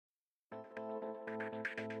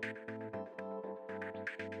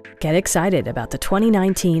Get excited about the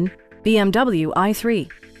 2019 BMW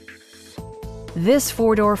i3. This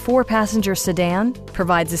four-door, four-passenger sedan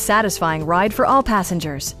provides a satisfying ride for all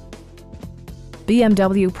passengers.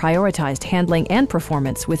 BMW prioritized handling and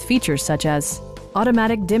performance with features such as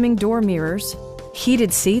automatic dimming door mirrors,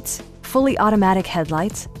 heated seats, fully automatic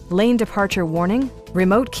headlights, lane departure warning,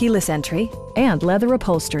 remote keyless entry, and leather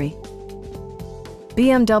upholstery.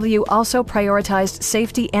 BMW also prioritized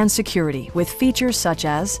safety and security with features such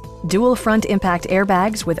as dual front impact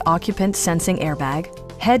airbags with occupant sensing airbag,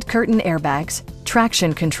 head curtain airbags,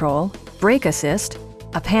 traction control, brake assist,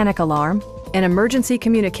 a panic alarm, an emergency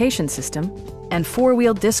communication system, and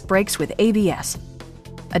four-wheel disc brakes with ABS.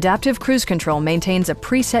 Adaptive Cruise Control maintains a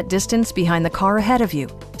preset distance behind the car ahead of you,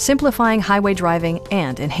 simplifying highway driving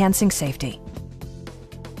and enhancing safety.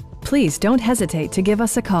 Please don't hesitate to give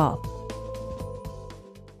us a call.